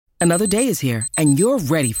Another day is here, and you're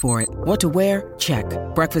ready for it. What to wear? Check.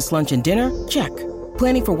 Breakfast, lunch, and dinner? Check.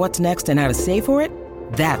 Planning for what's next and how to save for it?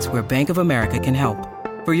 That's where Bank of America can help.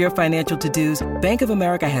 For your financial to-dos, Bank of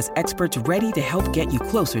America has experts ready to help get you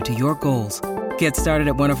closer to your goals. Get started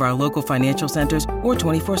at one of our local financial centers or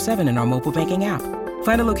 24/7 in our mobile banking app.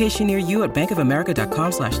 Find a location near you at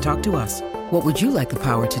bankofamerica.com/talktous. What would you like the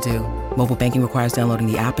power to do? Mobile banking requires downloading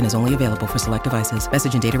the app and is only available for select devices.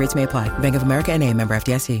 Message and data rates may apply. Bank of America N.A., member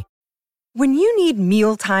FDIC. When you need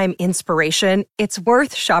mealtime inspiration, it's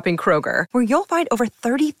worth shopping Kroger, where you'll find over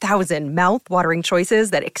 30,000 mouth-watering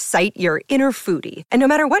choices that excite your inner foodie. And no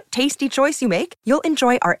matter what tasty choice you make, you'll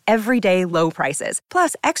enjoy our everyday low prices,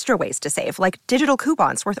 plus extra ways to save, like digital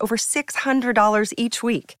coupons worth over $600 each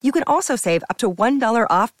week. You can also save up to $1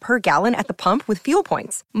 off per gallon at the pump with fuel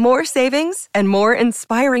points. More savings and more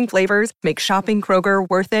inspiring flavors make shopping Kroger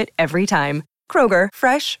worth it every time. Kroger,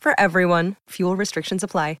 fresh for everyone. Fuel restrictions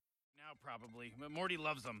apply. Probably. Morty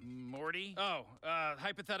loves them. Morty? Oh,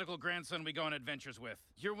 hypothetical grandson we go on adventures with.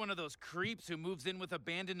 You're one of those creeps who moves in with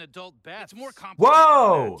abandoned adult beds. It's more complicated.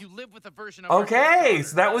 Whoa! You live with a version of Okay,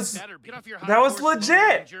 so that was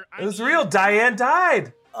legit. It was real. Diane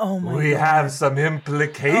died. Oh my God. We have some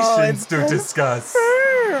implications to discuss.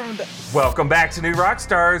 Welcome back to New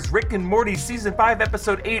Rockstars, Rick and Morty Season 5,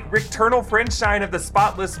 Episode 8, Rick-ternal Friendshine of the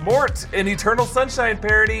Spotless Mort. An Eternal Sunshine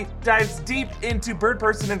parody dives deep into Bird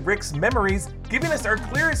Person and Rick's memories, giving us our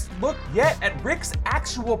clearest look yet at Rick's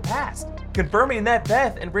actual past, confirming that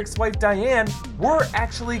Beth and Rick's wife Diane were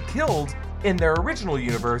actually killed in their original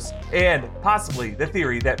universe, and possibly the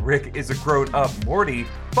theory that Rick is a grown-up Morty.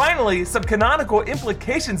 Finally, some canonical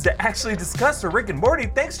implications to actually discuss for Rick and Morty.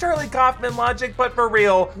 Thanks, Charlie Kaufman logic, but for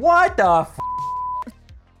real, what the f***?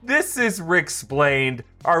 This is Rick-splained,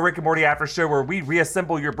 our Rick and Morty after show where we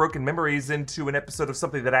reassemble your broken memories into an episode of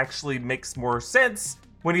something that actually makes more sense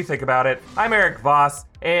when you think about it. I'm Eric Voss,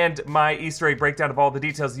 and my Easter egg breakdown of all the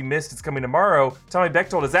details you missed is coming tomorrow. Tommy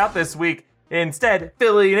Bechtold is out this week. Instead,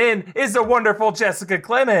 filling in is the wonderful Jessica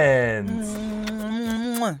Clemens.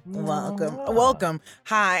 Welcome.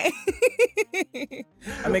 Hi.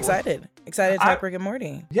 I'm excited to talk Rick and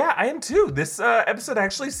Morty. Yeah, I am too. This episode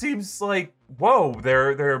actually seems like, whoa,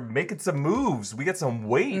 they're making some moves. We get some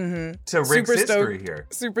weight to Rick's history here.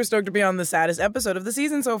 Super stoked to be on the saddest episode of the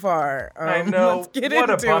season so far. I know. Let's get what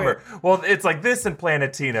into a bummer. it. Well, it's like this and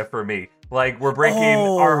Planetina for me. Like, we're breaking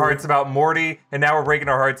our hearts about Morty, and now we're breaking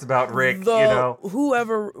our hearts about Rick, you know?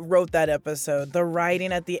 Whoever wrote that episode, the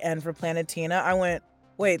writing at the end for Planetina, I went,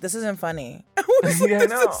 wait, this isn't funny. I was like,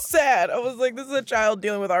 this is sad. I was like, this is a child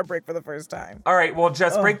dealing with heartbreak for the first time. All right, well,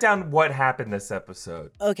 Jess, break down what happened this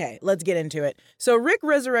episode. Okay, let's get into it. So Rick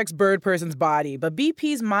resurrects Bird Person's body, but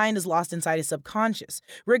BP's mind is lost inside his subconscious.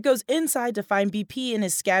 Rick goes inside to find BP in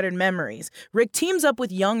his scattered memories. Rick teams up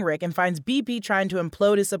with young Rick and finds BP trying to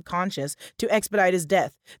implode his subconscious to expedite his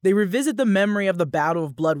death. They revisit the memory of the Battle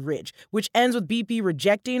of Blood Ridge, which ends with BP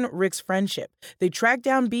rejecting Rick's friendship. They track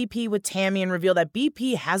down BP with Tammy and reveal that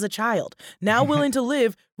BP has a child. Now willing to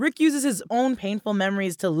live, Rick uses his own painful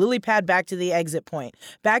memories to lily pad back to the exit point.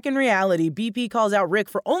 Back in reality, BP calls out Rick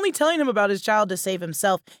for only telling him about his child to save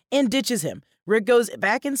himself and ditches him. Rick goes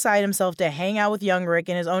back inside himself to hang out with young Rick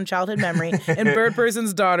in his own childhood memory, and Bird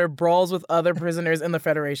Person's daughter brawls with other prisoners in the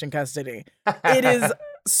Federation custody. It is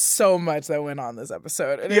so much that went on this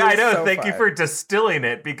episode. Yeah, I know. Thank you for distilling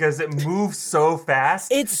it because it moves so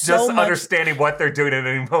fast. It's just so much. Understanding what they're doing at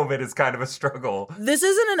any moment is kind of a struggle. This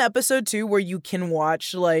isn't an episode, too, where you can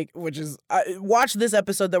watch, watch this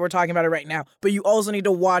episode that we're talking about it right now, but you also need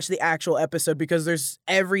to watch the actual episode because there's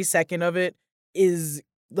every second of it is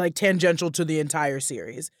like tangential to the entire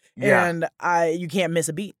series. Yeah. And you can't miss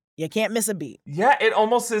a beat. You can't miss a beat. Yeah, it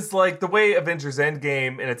almost is like the way Avengers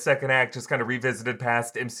Endgame in its second act just kind of revisited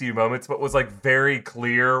past MCU moments, but was like very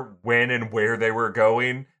clear when and where they were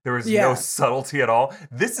going. There was no subtlety at all.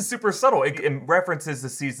 This is super subtle. It references the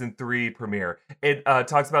season 3 premiere. It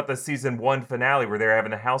talks about the season 1 finale where they're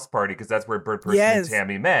having a house party because that's where Bird Person and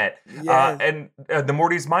Tammy met. And the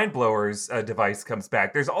Morty's Mind Blowers device comes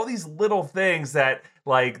back. There's all these little things that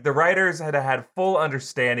like the writers had full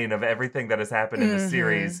understanding of everything that has happened in the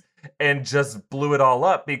series and just blew it all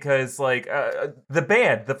up because like the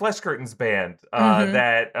band, the Flesh Curtains band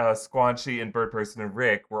that Squanchy and Bird Person and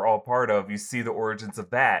Rick were all part of, you see the origins of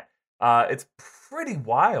that. It's pretty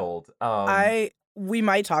wild. We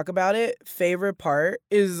might talk about it. Favorite part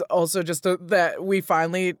is also just that we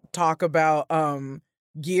finally talk about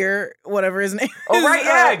Gear, whatever his name is. Oh, right,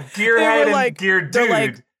 yeah. Gearhead and Gear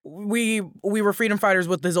Dude. we were freedom fighters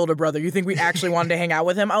with his older brother. You think we actually wanted to hang out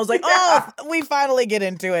with him? I was like, oh, we finally get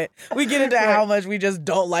into it. We get into how much we just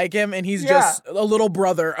don't like him, and he's just a little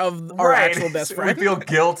brother of our actual best friend. We feel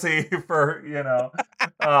guilty for,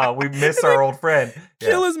 we miss our old friend.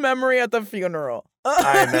 Kill his memory at the funeral.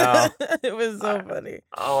 I know. It was so funny.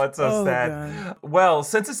 Oh, it's so sad. God. Well,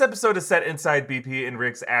 since this episode is set inside BP and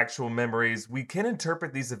Rick's actual memories, we can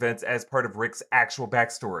interpret these events as part of Rick's actual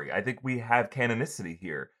backstory. I think we have canonicity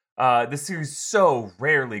here. This series so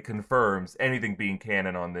rarely confirms anything being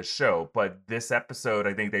canon on this show, but this episode,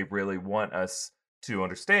 I think they really want us to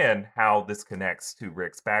understand how this connects to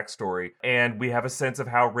Rick's backstory, and we have a sense of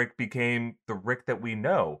how Rick became the Rick that we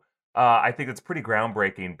know. I think it's pretty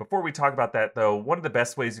groundbreaking. Before we talk about that, though, one of the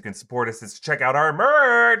best ways you can support us is to check out our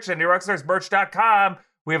merch at newrockstarsmerch.com.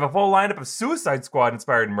 We have a full lineup of Suicide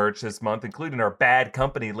Squad-inspired merch this month, including our Bad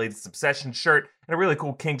Company Latest Obsession shirt and a really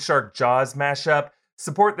cool King Shark Jaws mashup.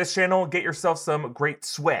 Support this channel and get yourself some great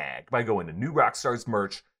swag by going to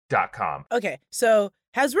newrockstarsmerch.com. Okay, so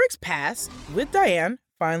has Rick's past with Diane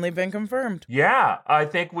finally been confirmed? Yeah, I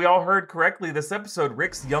think we all heard correctly this episode.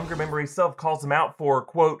 Rick's younger memory self calls him out for,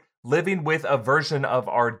 quote, living with a version of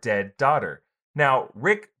our dead daughter. Now,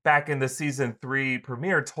 Rick, back in the season 3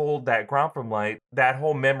 premiere, told that Grantham Light that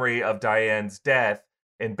whole memory of Diane's death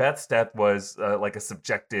and Beth's death was like a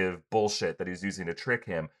subjective bullshit that he was using to trick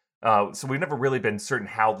him. So we've never really been certain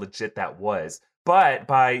how legit that was. But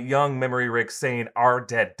by young memory Rick saying our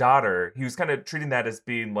dead daughter, he was kind of treating that as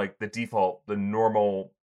being like the default, the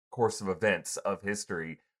normal course of events of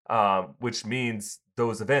history, which means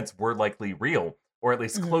those events were likely real, or at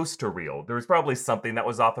least close to real. There was probably something that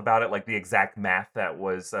was off about it, like the exact math that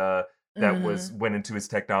was went into his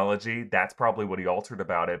technology. That's probably what he altered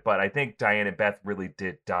about it. But I think Diane and Beth really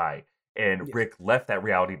did die. And Rick left that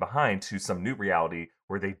reality behind to some new reality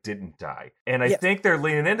where they didn't die. And I think they're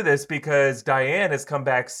leaning into this because Diane has come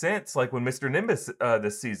back since, like when Mr. Nimbus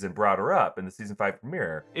this season brought her up in the season 5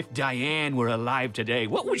 premiere. If Diane were alive today,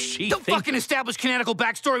 what would she Don't fucking establish canonical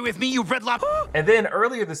backstory with me, you red lop. And then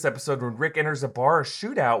earlier this episode, when Rick enters a bar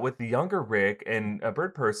shootout with the younger Rick and a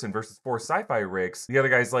bird person versus 4 sci-fi Ricks, the other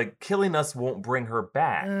guy's like, killing us won't bring her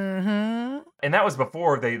back. And that was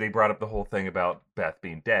before they brought up the whole thing about Beth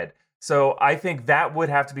being dead. So I think that would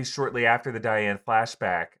have to be shortly after the Diane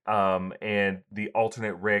flashback, and the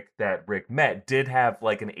alternate Rick that Rick met did have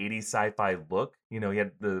like an 80s sci-fi look. You know, he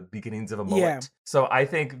had the beginnings of a mullet. Yeah. So I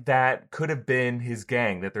think that could have been his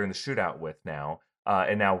gang that they're in the shootout with now.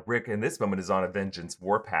 And now Rick in this moment is on a vengeance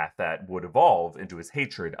warpath that would evolve into his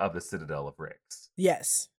hatred of the Citadel of Ricks.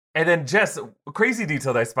 Yes. And then Jess, a crazy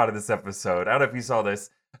detail that I spotted this episode, I don't know if you saw this,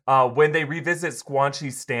 when they revisit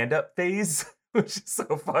Squanchy's stand-up phase, which is so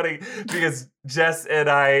funny because Jess and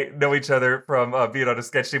I know each other from being on a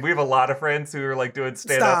sketch team. We have a lot of friends who are like doing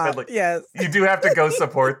stand-up. And, like, yes. You do have to go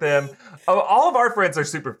support them. All of our friends are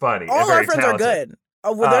super funny. All and our friends talented. are good.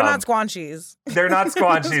 Oh, well, they're not Squanchies. They're not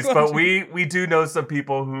Squanchies, but we do know some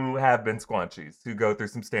people who have been Squanchies who go through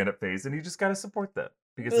some stand-up phase, and you just got to support them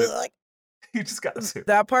because you just got to.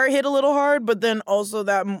 That part hit a little hard, but then also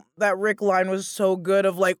that Rick line was so good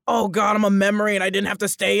of like, oh God, I'm a memory and I didn't have to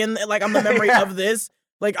stay in, like I'm the memory of this.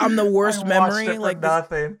 Like I'm the worst memory. Like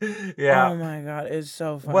nothing. Yeah. Oh my God, it's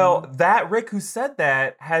so funny. Well, that Rick who said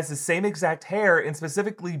that has the same exact hair and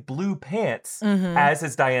specifically blue pants as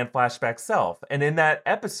his Diane flashback self. And in that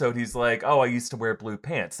episode, he's like, oh, I used to wear blue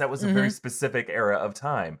pants. That was a very specific era of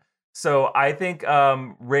time. So I think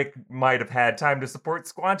Rick might have had time to support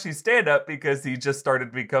Squanchy's stand-up because he just started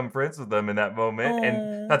to become friends with them in that moment.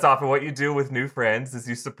 And that's often what you do with new friends is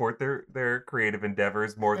you support their creative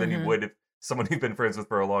endeavors more than you would if someone you've been friends with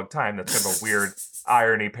for a long time. That's kind of a weird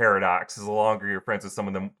irony paradox. Is the longer you're friends with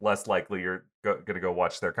someone, the less likely you're going to go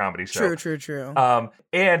watch their comedy show. True.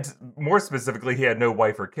 And more specifically, he had no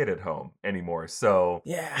wife or kid at home anymore. So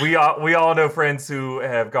yeah. we all know friends who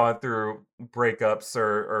have gone through breakups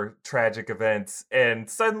or tragic events, and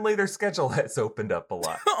suddenly their schedule has opened up a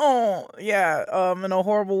lot. Oh, yeah. In a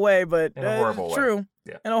horrible way, but in a horrible way. True.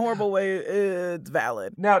 Yeah. In a horrible way, it's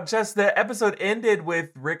valid. Now, Jess, the episode ended with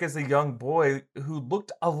Rick as a young boy who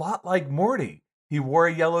looked a lot like Morty. He wore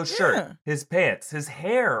a yellow shirt, his pants, his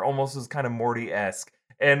hair almost was kind of Morty-esque.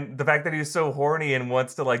 And the fact that he was so horny and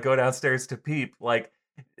wants to like go downstairs to peep, like,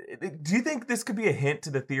 do you think this could be a hint to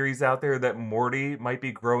the theories out there that Morty might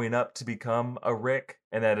be growing up to become a Rick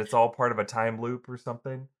and that it's all part of a time loop or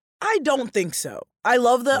something? I don't think so. I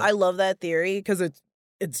love that theory because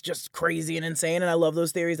it's just crazy and insane, and I love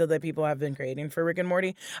those theories that people have been creating for Rick and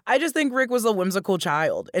Morty. I just think Rick was a whimsical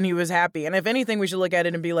child, and he was happy. And if anything, we should look at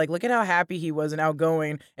it and be like, look at how happy he was and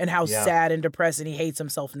outgoing and how sad and depressed and he hates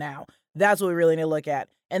himself now. That's what we really need to look at.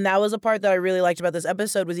 And that was a part that I really liked about this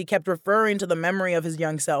episode was he kept referring to the memory of his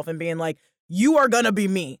young self and being like, you are going to be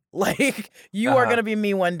me. Like, you are going to be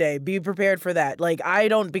me one day. Be prepared for that. Like, I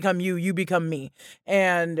don't become you, you become me.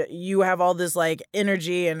 And you have all this, like,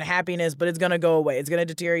 energy and happiness, but it's going to go away. It's going to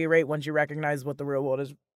deteriorate once you recognize what the real world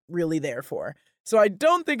is really there for. So I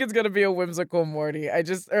don't think it's going to be a whimsical Morty. I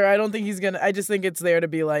just think it's there to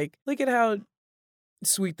be like, look at how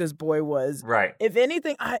sweet this boy was. Right. If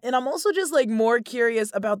anything, and I'm also just like more curious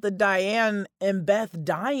about the Diane and Beth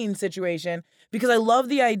dying situation because I love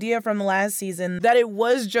the idea from the last season that it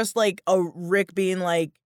was just like a Rick being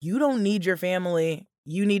like, you don't need your family.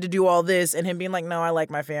 You need to do all this. And him being like, no, I like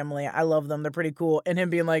my family. I love them. They're pretty cool. And him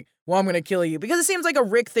being like, well, I'm going to kill you. Because it seems like a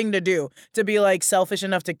Rick thing to do, to be like selfish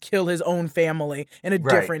enough to kill his own family in a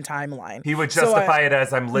different timeline. He would justify it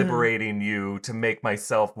as I'm liberating you to make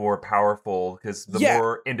myself more powerful because the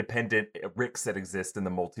more independent Ricks that exist in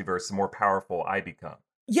the multiverse, the more powerful I become.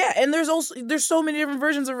 Yeah, and there's so many different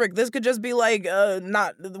versions of Rick. This could just be like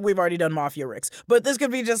we've already done Mafia Ricks, but this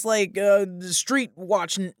could be just like street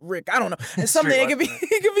watch Rick. I don't know. Something it could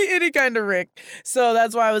be any kind of Rick. So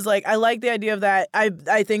that's why I was like, I like the idea of that.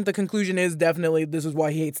 I think the conclusion is definitely this is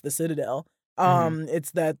why he hates the Citadel.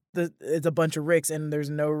 It's that it's a bunch of Ricks and there's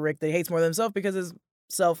no Rick that he hates more than himself because his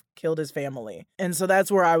self killed his family. And so that's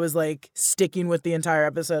where I was like sticking with the entire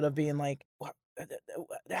episode of being like, what?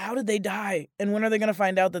 How did they die? And when are they going to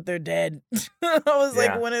find out that they're dead? I was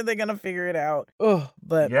like, when are they going to figure it out? Oh,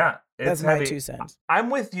 but that's my 2 cents. I'm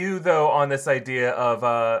with you, though, on this idea of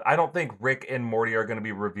I don't think Rick and Morty are going to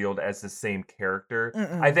be revealed as the same character.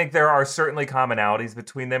 I think there are certainly commonalities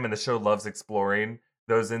between them, and the show loves exploring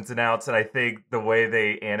those ins and outs. And I think the way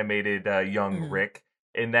they animated young Rick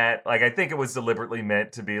in that, like, I think it was deliberately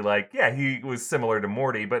meant to be like, yeah, he was similar to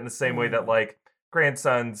Morty, but in the same way that, like,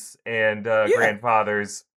 grandsons and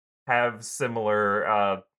grandfathers have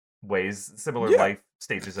similar life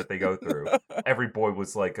stages that they go through. Every boy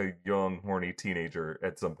was like a young, horny teenager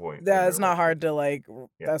at some point. That's not hard to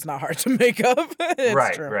that's not hard to make up.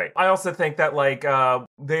 It's true. Right. I also think that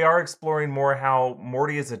they are exploring more how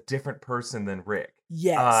Morty is a different person than Rick.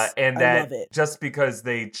 Yes, and I love it. Just because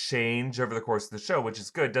they change over the course of the show, which is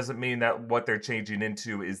good, doesn't mean that what they're changing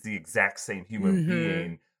into is the exact same human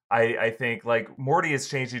being. I think like Morty is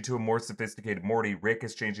changing to a more sophisticated Morty. Rick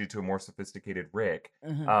is changing to a more sophisticated Rick.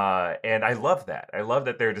 And I love that. I love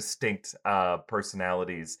that they're distinct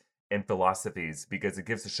personalities and philosophies because it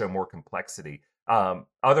gives the show more complexity.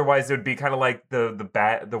 Otherwise, it would be kind of like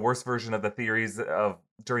the worst version of the theories of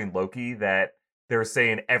during Loki that they're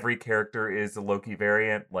saying every character is a Loki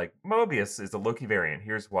variant. Like Mobius is a Loki variant.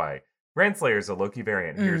 Here's why. Renslayer is a Loki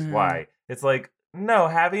variant. Here's why. It's like, no,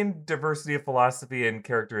 having diversity of philosophy and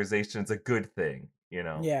characterization is a good thing, you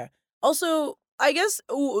know? Yeah. Also, I guess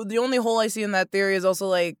the only hole I see in that theory is also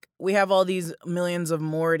like, we have all these millions of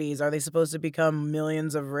Mortys. Are they supposed to become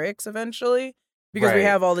millions of Ricks eventually? Because we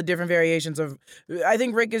have all the different variations of... I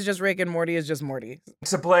think Rick is just Rick and Morty is just Morty.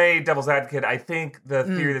 To play devil's advocate, I think the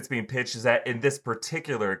theory that's being pitched is that in this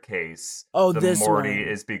particular case, the Morty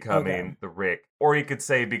is becoming the Rick. Or you could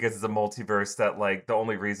say because it's a multiverse that like the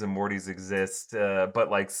only reason Mortys exist,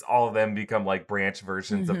 but like all of them become like branch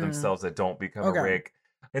versions of themselves that don't become a Rick.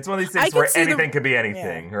 It's one of these things where anything could be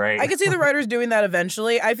anything, right? I could see the writers doing that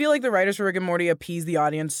eventually. I feel like the writers for Rick and Morty appease the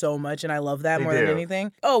audience so much, and I love that more than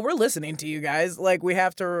anything. Oh, we're listening to you guys. Like, we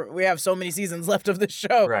have so many seasons left of the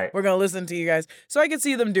show. Right. We're going to listen to you guys. So I could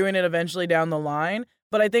see them doing it eventually down the line.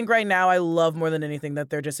 But I think right now I love more than anything that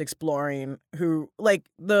they're just exploring like,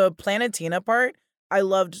 the Planet Tina part, I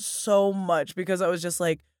loved so much because I was just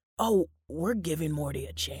like, oh, we're giving Morty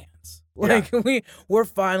a chance. Like, we're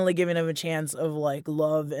finally giving him a chance of, like,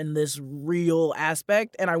 love and this real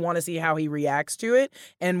aspect, and I want to see how he reacts to it,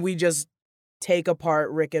 and we just take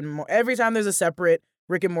apart Rick and Morty. Every time there's a separate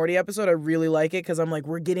Rick and Morty episode, I really like it, because I'm like,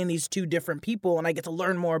 we're getting these two different people, and I get to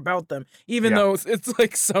learn more about them, even though it's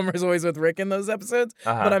like Summer's always with Rick in those episodes,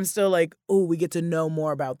 but I'm still like, oh, we get to know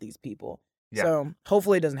more about these people. Yeah. So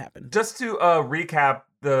hopefully it doesn't happen. Just to recap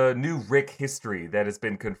the new Rick history that has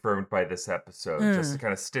been confirmed by this episode, just to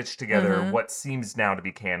kind of stitch together what seems now to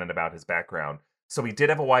be canon about his background. So he did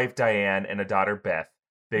have a wife, Diane, and a daughter, Beth.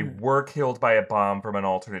 They were killed by a bomb from an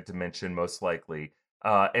alternate dimension, most likely.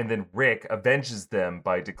 And then Rick avenges them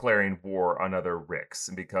by declaring war on other Ricks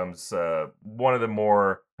and becomes one of the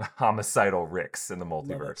more homicidal Ricks in the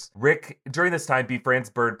multiverse. Rick, during this time, befriends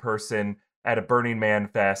Bird Person at a Burning Man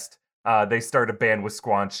fest. They start a band with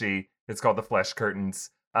Squanchy. It's called the Flesh Curtains.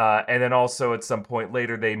 And then also at some point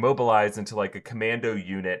later, they mobilize into like a commando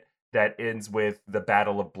unit that ends with the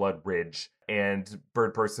Battle of Blood Ridge. And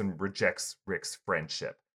Bird Person rejects Rick's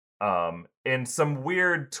friendship. In some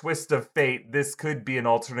weird twist of fate, this could be an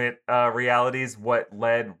alternate realities, what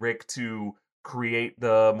led Rick to create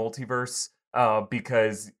the multiverse,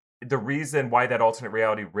 because the reason why that alternate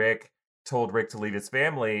reality Rick told Rick to leave his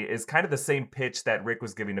family is kind of the same pitch that Rick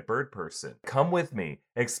was giving to Bird Person. Come with me,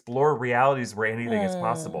 explore realities where anything is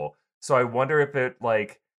possible. So I wonder if it,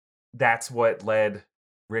 like, that's what led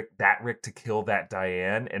Rick to kill that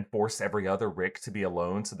Diane and force every other Rick to be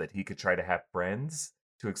alone so that he could try to have friends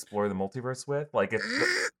to explore the multiverse with. Like, if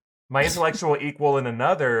my intellectual equal in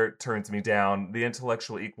another turns me down, the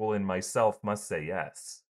intellectual equal in myself must say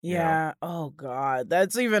yes. Yeah. Oh, God.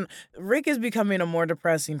 That's even... Rick is becoming a more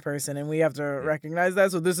depressing person, and we have to recognize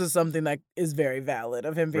that. So this is something that is very valid,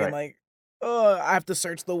 of him being like, oh, I have to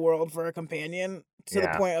search the world for a companion to the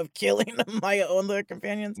point of killing my other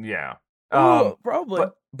companions. Yeah. Probably.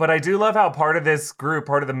 But I do love how part of this group,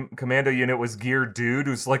 part of the commando unit, was Gear Dude,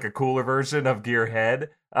 who's like a cooler version of Gear Head.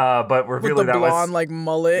 But revealing that blonde, like,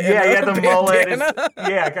 mullet. The mullet is,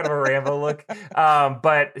 kind of a Rambo look.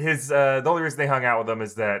 But his the only reason they hung out with him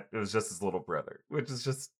is that it was just his little brother, which is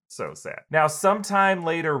just so sad. Now, sometime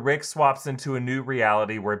later, Rick swaps into a new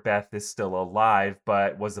reality where Beth is still alive,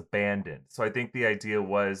 but was abandoned. So I think the idea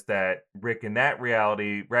was that Rick in that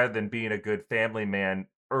reality, rather than being a good family man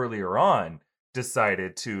earlier on,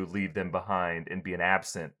 decided to leave them behind and be an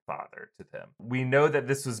absent father to them. We know that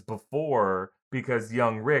this was before because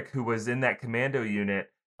young Rick, who was in that commando unit,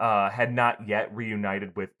 had not yet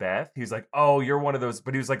reunited with Beth. He's like, oh, you're one of those,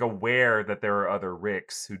 but he was like aware that there are other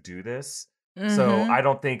Ricks who do this. So I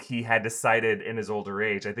don't think he had decided in his older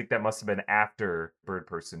age. I think that must have been after Bird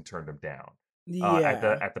Person turned him down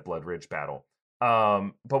at the Blood Ridge battle.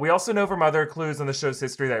 But we also know from other clues in the show's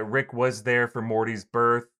history that Rick was there for Morty's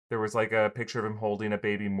birth. There was like a picture of him holding a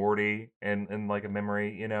baby Morty and like a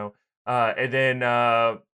memory, and then,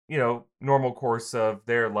 normal course of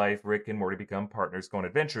their life, Rick and Morty become partners, go on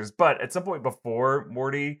adventures. But at some point before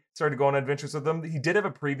Morty started going on adventures with them, he did have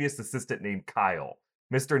a previous assistant named Kyle.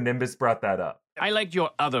 Mr. Nimbus brought that up. I liked your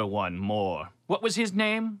other one more. What was his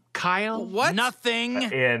name? Kyle? What? Nothing.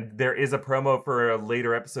 And there is a promo for a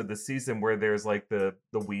later episode this season where there's like the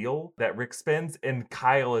wheel that Rick spins, and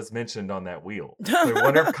Kyle is mentioned on that wheel. So I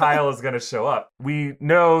wonder if Kyle is going to show up. We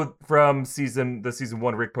know from the season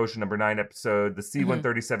 1 Rick Potion number 9 episode, the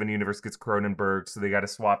C-137 universe gets Cronenberg, so they got to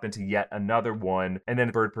swap into yet another one. And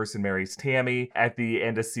then Bird Person marries Tammy. At the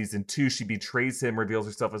end of season 2, she betrays him, reveals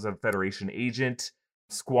herself as a Federation agent.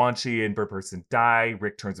 Squanchy and Bird Person die.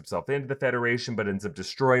 Rick turns himself into the Federation, but ends up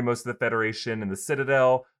destroying most of the Federation and the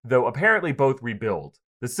Citadel, though apparently both rebuild.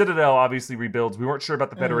 The Citadel obviously rebuilds. We weren't sure about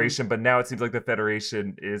the Federation, but now it seems like the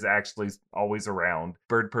Federation is actually always around.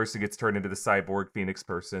 Bird Person gets turned into the cyborg Phoenix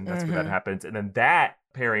Person. That's where that happens. And then that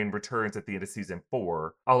pairing returns at the end of season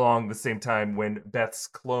 4, along the same time when Beth's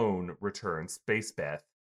clone returns, Space Beth.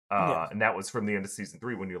 And that was from the end of season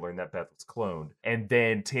 3 when you learned that Beth was cloned. And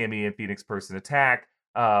then Tammy and Phoenix Person attack.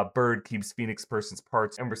 Bird keeps Phoenix Person's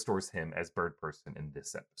parts and restores him as Bird Person in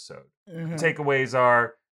this episode. The takeaways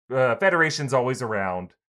are Federation's always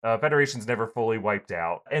around. Federation's never fully wiped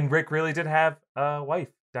out. And Rick really did have a wife,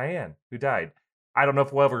 Diane, who died. I don't know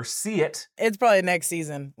if we'll ever see it. It's probably next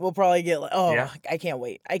season. We'll probably get I can't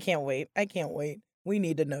wait. We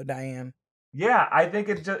need to know Diane. Yeah, I think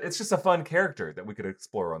it's just a fun character that we could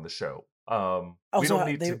explore on the show. We don't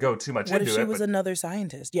need to go too much into it. What if she was another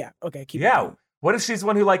scientist? Yeah, okay, keep it going. What if she's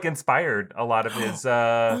one who inspired a lot of his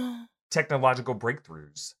technological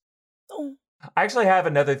breakthroughs? I actually have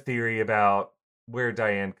another theory about where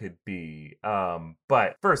Diane could be.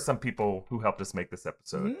 But first, some people who helped us make this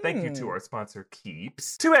episode. Thank you to our sponsor,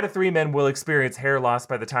 Keeps. 2 out of 3 men will experience hair loss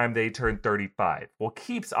by the time they turn 35. Well,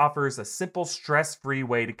 Keeps offers a simple, stress-free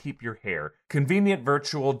way to keep your hair. Convenient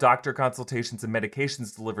virtual doctor consultations and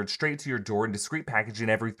medications delivered straight to your door in discreet packaging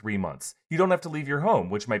every 3 months. You don't have to leave your home,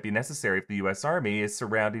 which might be necessary if the U.S. Army is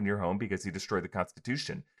surrounding your home because you destroyed the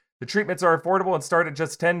Constitution. The treatments are affordable and start at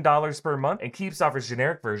just $10 per month, and Keeps offers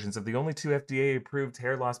generic versions of the only 2 FDA-approved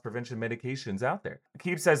hair loss prevention medications out there.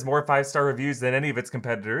 Keeps has more 5-star reviews than any of its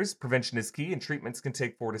competitors. Prevention is key, and treatments can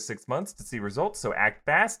take 4 to 6 months to see results, so act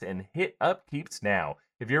fast and hit up Keeps now.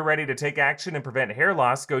 If you're ready to take action and prevent hair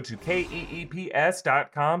loss, go to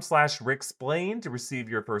keeps.com/Ricksplain to receive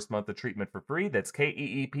your first month of treatment for free. That's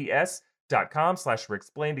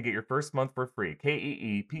keeps.com/Ricksplain to get your first month for free.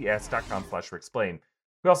 keeps.com/Ricksplain.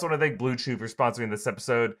 We also want to thank Blue Chew for sponsoring this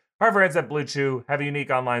episode. Our friends at Blue Chew have a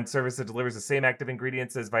unique online service that delivers the same active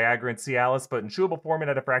ingredients as Viagra and Cialis, but in chewable form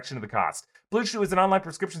and at a fraction of the cost. Blue Chew is an online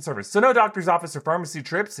prescription service, so no doctor's office or pharmacy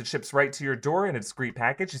trips. It ships right to your door in a discreet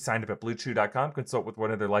package. You sign up at BlueChew.com, consult with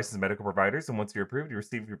one of their licensed medical providers, and once you're approved, you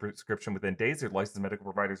receive your prescription within days. Their licensed medical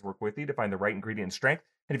providers work with you to find the right ingredient and strength.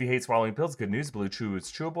 And if you hate swallowing pills, good news, Blue Chew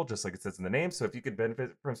is chewable, just like it says in the name. So if you could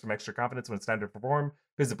benefit from some extra confidence when it's time to perform,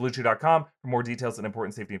 visit BlueChew.com for more details and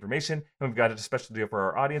important safety information. And we've got a special deal for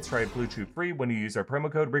our audience. Try Blue Chew free when you use our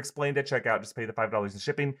promo code RICKSPLAINED at checkout. Just pay the $5 in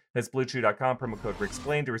shipping. That's BlueChew.com, promo code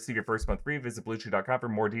RICKSPLAINED to receive your first month free. Visit BlueChew.com for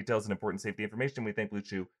more details and important safety information. We thank Blue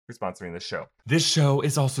Chew for sponsoring this show. This show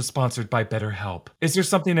is also sponsored by BetterHelp. Is there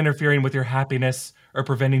something interfering with your happiness or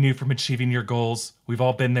preventing you from achieving your goals? We've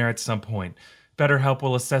all been there at some point. BetterHelp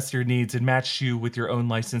will assess your needs and match you with your own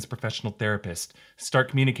licensed professional therapist. Start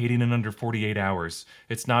communicating in under 48 hours.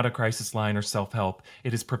 It's not a crisis line or self-help.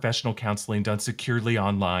 It is professional counseling done securely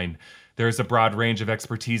online. There is a broad range of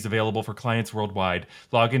expertise available for clients worldwide.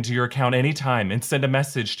 Log into your account anytime and send a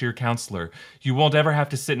message to your counselor. You won't ever have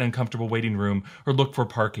to sit in an uncomfortable waiting room or look for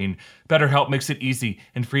parking. BetterHelp makes it easy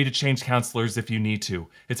and free to change counselors if you need to.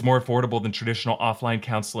 It's more affordable than traditional offline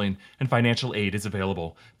counseling, and financial aid is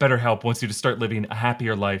available. BetterHelp wants you to start living a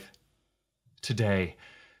happier life today.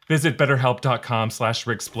 Visit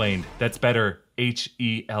betterhelp.com/RickSplained. That's better,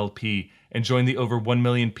 H-E-L-P. And join the over 1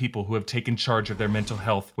 million people who have taken charge of their mental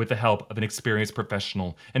health with the help of an experienced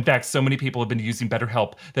professional. In fact, so many people have been using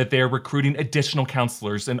BetterHelp that they are recruiting additional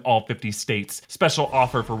counselors in all 50 states. Special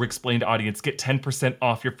offer for Ricksplained audience. Get 10%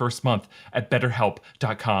 off your first month at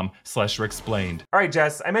betterhelp.com/Ricksplained. All right,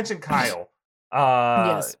 Jess, I mentioned Kyle.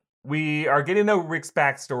 Yes. We are getting to know Rick's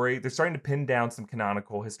backstory. They're starting to pin down some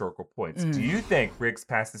canonical historical points. Do you think Rick's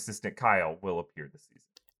past assistant Kyle will appear this season?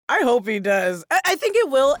 I hope he does. I think it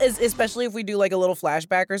will, especially if we do like a little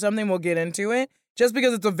flashback or something. We'll get into it just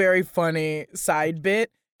because it's a very funny side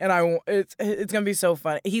bit, and it's gonna be so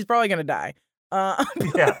funny. He's probably gonna die.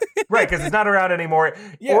 Yeah, right, because he's not around anymore,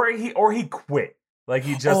 yeah. or he quit. Like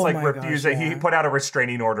he just refused it. Yeah. He put out a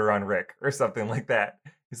restraining order on Rick or something like that.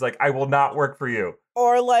 He's like, I will not work for you.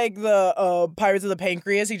 Or like the Pirates of the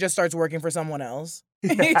Pancreas, he just starts working for someone else.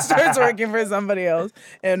 He starts working for somebody else,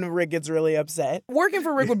 and Rick gets really upset. Working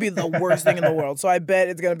for Rick would be the worst thing in the world. So I bet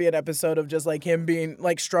it's going to be an episode of just like him being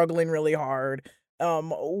like struggling really hard,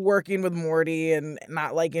 working with Morty and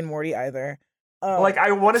not liking Morty either. Like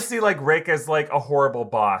I want to see like Rick as like a horrible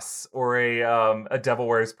boss or a Devil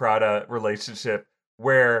Wears Prada relationship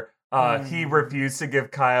where he refused to give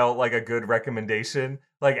Kyle like a good recommendation.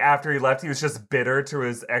 Like after he left, he was just bitter to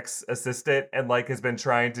his ex-assistant and like has been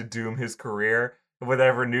trying to doom his career.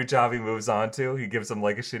 Whatever new job he moves on to, he gives him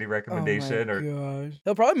like a shitty recommendation. Gosh.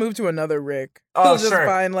 He'll probably move to another Rick. Oh, He'll just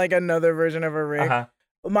find like another version of a Rick. Uh-huh.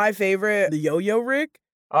 My favorite, the Yo-Yo Rick.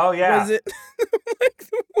 Oh, yeah. Was it?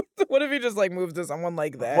 What if he just like moves to someone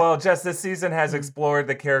like that? Well, Jess, this season has explored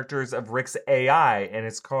the characters of Rick's AI in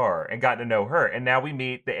his car and gotten to know her. And now we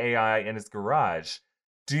meet the AI in his garage.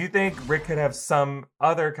 Do you think Rick could have some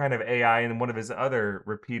other kind of AI in one of his other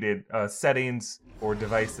repeated settings or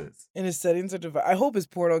devices? In his settings or device? I hope his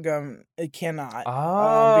portal gun, it cannot.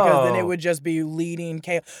 Oh. Because then it would just be leading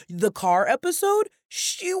chaos. The car episode,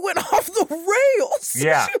 she went off the rails.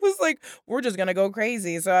 Yeah. She was like, we're just going to go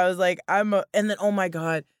crazy. So I was like, and then, oh my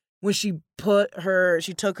God, when she took her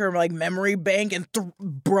like memory bank and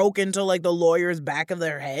broke into like the lawyer's back of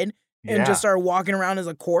their head. And just start walking around as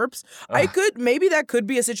a corpse. Maybe that could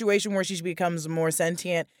be a situation where she becomes more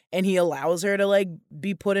sentient and he allows her to like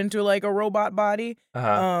be put into like a robot body.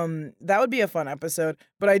 That would be a fun episode.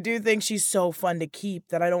 But I do think she's so fun to keep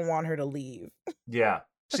that I don't want her to leave. Yeah,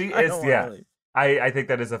 she is. Yeah, I think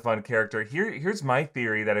that is a fun character. Here's my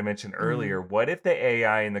theory that I mentioned earlier. What if the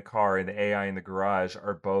AI in the car and the AI in the garage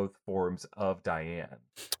are both forms of Diane?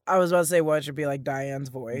 I was about to say, what should be like Diane's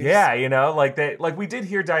voice? Yeah, like we did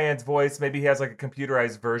hear Diane's voice. Maybe he has like a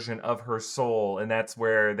computerized version of her soul, and that's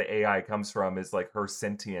where the AI comes from, is like her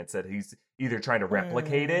sentience, that he's either trying to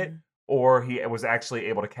replicate it or he was actually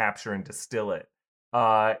able to capture and distill it.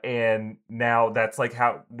 And now that's like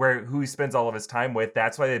who he spends all of his time with.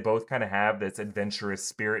 That's why they both kind of have this adventurous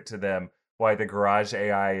spirit to them. Why the garage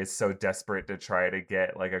AI is so desperate to try to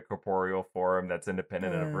get like a corporeal form that's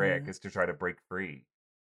independent of Rick, is to try to break free.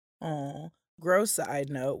 Oh, gross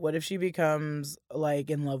side note. What if she becomes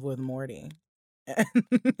like in love with Morty?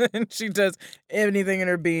 And she does anything in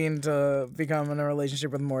her being to become in a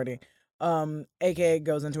relationship with Morty. AKA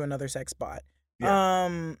goes into another sex bot.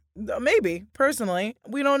 Yeah. Maybe, personally.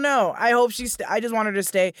 We don't know. I hope I just want her to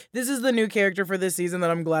stay. This is the new character for this season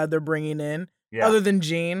that I'm glad they're bringing in. Yeah. Other than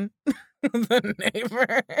Jean. The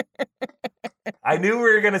neighbor. I knew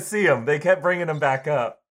we were going to see him. They kept bringing him back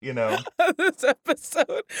up. You know, this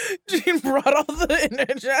episode, Gene brought all the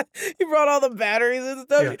internet. He brought all the batteries and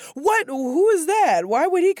stuff. Yeah. What? Who is that? Why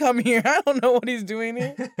would he come here? I don't know what he's doing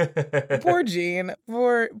here. Poor Gene.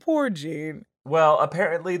 Poor Gene. Well,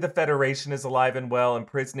 apparently the Federation is alive and well,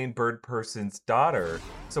 imprisoning Bird Person's daughter.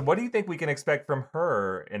 So what do you think we can expect from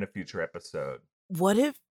her in a future episode? What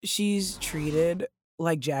if she's treated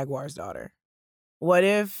like Jaguar's daughter? What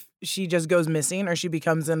if she just goes missing or she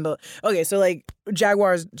becomes into... Okay, so like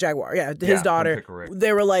Jaguar, yeah, his daughter,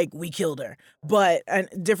 they were like, we killed her. But a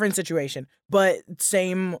different situation. But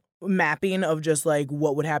same mapping of just like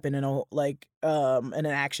what would happen in an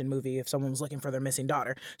action movie if someone was looking for their missing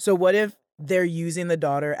daughter. So what if they're using the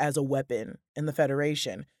daughter as a weapon in the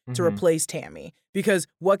Federation to replace Tammy? Because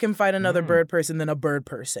what can fight another bird person than a bird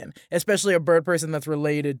person? Especially a bird person that's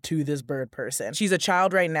related to this bird person. She's a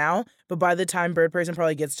child right now, but by the time bird person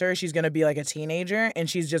probably gets to her, she's going to be like a teenager and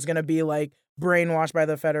she's just going to be like brainwashed by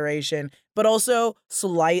the Federation, but also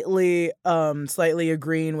slightly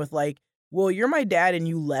agreeing with like, well, you're my dad and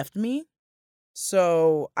you left me,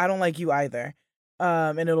 so I don't like you either.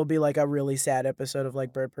 And it'll be like a really sad episode of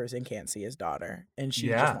like bird person can't see his daughter and she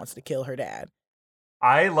just wants to kill her dad.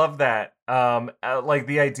 I love that. Like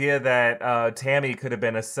the idea that Tammy could have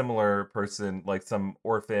been a similar person, like some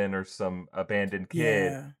orphan or some abandoned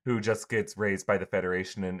kid who just gets raised by the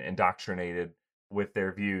Federation and indoctrinated with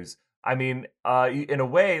their views. I mean, in a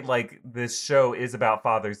way, like this show is about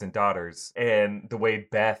fathers and daughters, and the way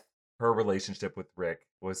Beth, her relationship with Rick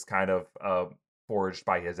was kind of forged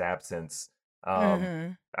by his absence.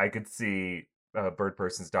 I could see Bird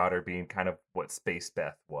Person's daughter being kind of what Space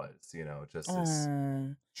Beth was, you know, just this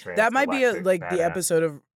that might be like badass. The episode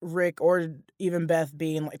of Rick or even Beth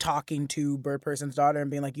being like talking to Bird Person's daughter and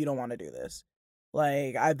being like, you don't want to do this.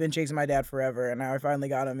 Like, I've been chasing my dad forever and now I finally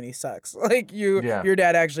got him and he sucks. Like, your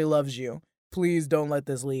dad actually loves you. Please don't let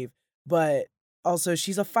this leave. But also,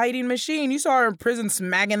 she's a fighting machine. You saw her in prison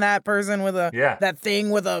smacking that person with that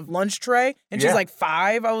thing with a lunch tray, and she's like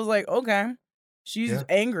 5. I was like, okay, she's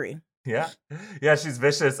angry. Yeah, she's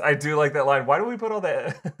vicious. I do like that line. Why do we put all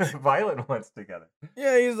the violent ones together?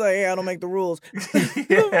 Yeah, he's like, I don't make the rules.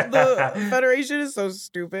 The Federation is so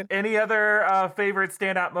stupid. Any other favorite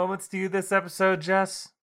standout moments to you this episode, Jess?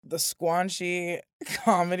 The Squanchy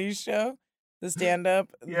comedy show. The stand-up,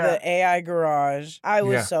 the AI garage. I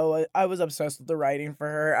was obsessed with the writing for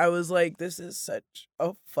her. I was like, this is such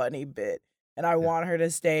a funny bit. And I want her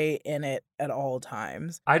to stay in it at all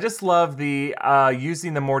times. I just love the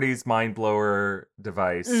using the Morty's mind blower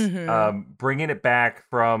device, bringing it back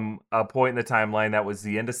from a point in the timeline that was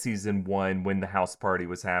the end of season 1 when the house party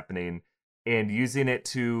was happening, and using it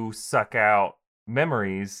to suck out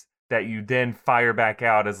memories that you then fire back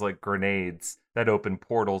out as like grenades that open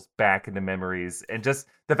portals back into memories. And just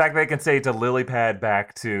the fact that I can say to lily pad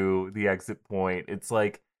back to the exit point, it's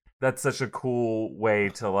like, that's such a cool way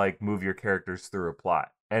to like move your characters through a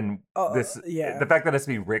plot. And the fact that it's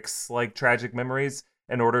be Rick's like tragic memories,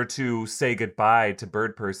 in order to say goodbye to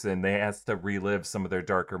Bird Person, they has to relive some of their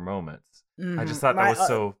darker moments. I just thought that was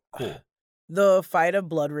so cool. The fight of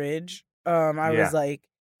Blood Ridge,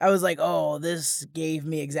 I was like, oh, this gave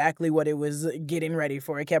me exactly what it was getting ready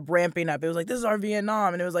for. It kept ramping up. It was like, this is our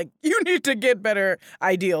Vietnam. And it was like, you need to get better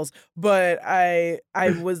ideals. But I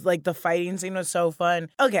was like, the fighting scene was so fun.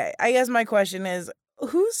 Okay, I guess my question is,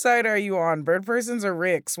 whose side are you on, Bird Person's or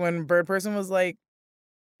Rick's? When Bird Person was like,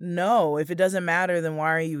 no, if it doesn't matter, then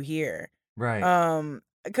why are you here? Right.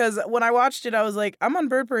 Because when I watched it, I was like, I'm on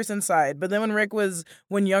Bird Person's side. But then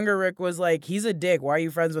when younger Rick was like, he's a dick, why are you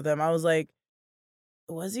friends with him? I was like,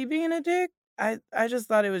 was he being a dick? I just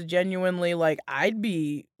thought it was genuinely like, I'd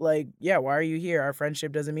be like, yeah, why are you here? Our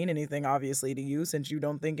friendship doesn't mean anything, obviously, to you, since you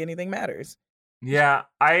don't think anything matters. Yeah,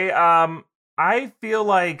 I feel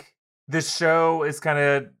like this show is kind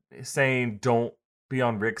of saying, don't be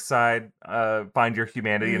on Rick's side. Find your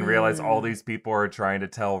humanity and realize all these people are trying to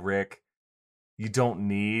tell Rick, you don't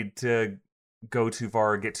need to go too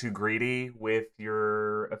far or get too greedy with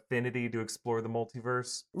your affinity to explore the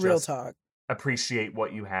multiverse. Real talk. Appreciate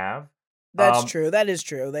what you have. That's true. That is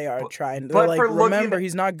true. They are trying. They're like, remember,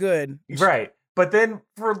 he's not good. Right. But then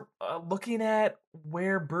for looking at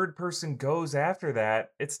where Bird Person goes after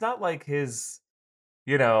that, it's not like his,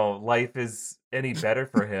 life is any better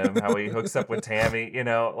for him. How he hooks up with Tammy,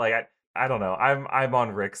 like I don't know. I'm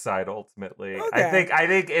on Rick's side ultimately. Okay. I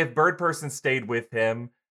think if Bird Person stayed with him,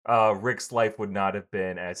 Rick's life would not have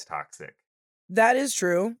been as toxic. That is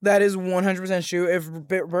true. That is 100% true. If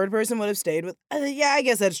Bird Person would have stayed with... yeah, I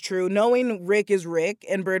guess that's true. Knowing Rick is Rick,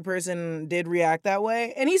 and Bird Person did react that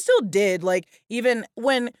way, and he still did. Like, even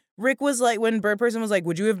when Rick was like... When Bird Person was like,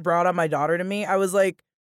 would you have brought up my daughter to me? I was like,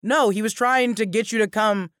 no, he was trying to get you to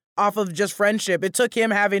come off of just friendship. It took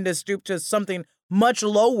him having to stoop to something much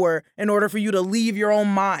lower in order for you to leave your own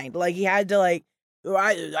mind. Like, he had to, like...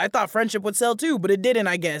 I thought friendship would sell too, but it didn't,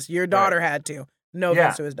 I guess. Your daughter had to. No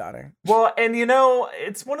offense to his daughter. Well, and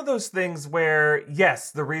it's one of those things where,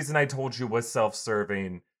 yes, the reason I told you was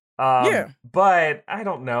self-serving. But I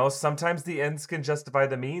don't know. Sometimes the ends can justify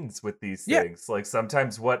the means with these things. Like,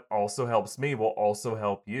 sometimes what also helps me will also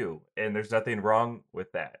help you. And there's nothing wrong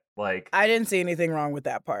with that. Like, I didn't see anything wrong with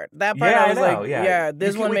that part. That part, I was like,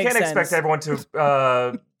 this one makes sense. We can't expect everyone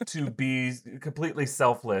to be completely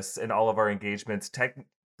selfless in all of our engagements.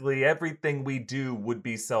 Technically, everything we do would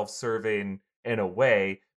be self-serving in a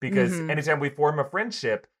way, because anytime we form a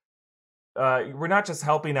friendship, we're not just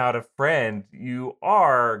helping out a friend, you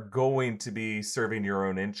are going to be serving your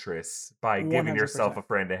own interests by giving 100%. Yourself a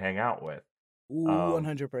friend to hang out with.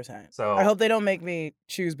 100%. So I hope they don't make me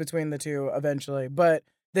choose between the two eventually, but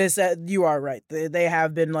this, you are right. They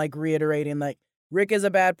have been like reiterating, like, Rick is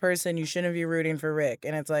a bad person, you shouldn't be rooting for Rick,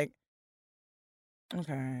 and it's like,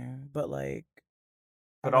 okay, but like,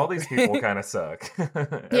 but all these people kind of suck.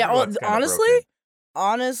 Yeah,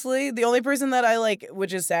 honestly, the only person that I like,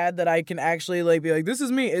 which is sad that I can actually like be like, this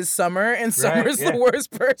is me, is Summer, and Summer's the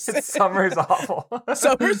worst person. Summer's awful.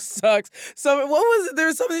 Summer sucks. So what was it? There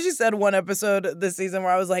was something she said one episode this season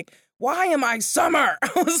where I was like, why am I Summer?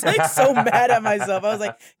 I was like so mad at myself. I was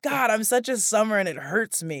like, God, I'm such a Summer and it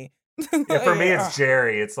hurts me. Yeah, for me, it's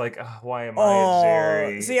Jerry. It's like, why am I a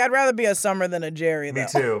Jerry? See, I'd rather be a Summer than a Jerry,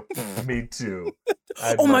 though. Me too.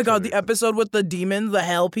 Oh my God, the episode with the demons, the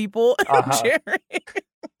hell people. Jerry.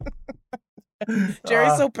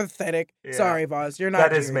 Jerry's so pathetic. Yeah. Sorry, Voss. You're not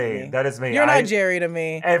Jerry to me. That is me. You're not Jerry to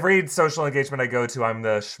me. Every social engagement I go to, I'm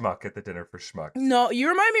the schmuck at the dinner for schmucks. No, you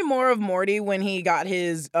remind me more of Morty when he got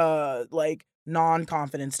his like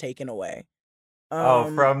non-confidence taken away.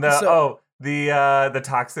 The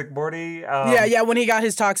toxic Morty? Yeah, when he got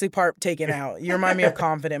his toxic part taken out. You remind me of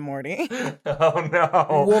confident Morty. Oh,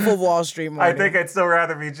 no. Wolf of Wall Street Morty. I think I'd still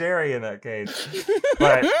rather be Jerry in that case.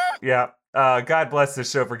 But, yeah. God bless this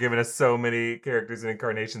show for giving us so many characters and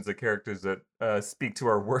incarnations of characters that speak to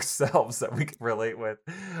our worst selves that we can relate with.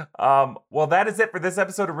 Well, that is it for this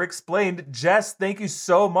episode of Rick Explained. Jess, thank you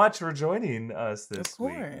so much for joining us this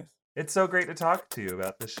week. Of course. It's so great to talk to you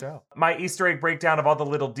about this show. My Easter egg breakdown of all the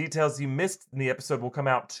little details you missed in the episode will come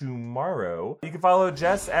out tomorrow. You can follow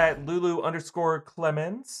Jess at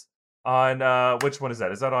Lulu_Clemens on, which one is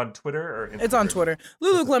that? Is that on Twitter or Instagram? It's on Twitter.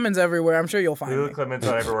 Lulu Clemens everywhere. I'm sure you'll find Lulu me. Clemens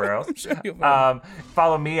on everywhere else. I'm sure you'll find me.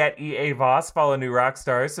 Follow me at EA Voss. Follow New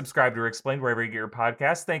Rockstars. Subscribe to Explained wherever you get your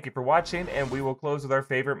podcasts. Thank you for watching, and we will close with our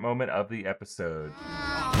favorite moment of the episode.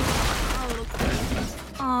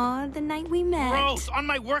 Aw, the night we met. Gross! On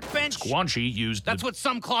my workbench? Squanchy used That's what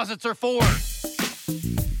some closets are for!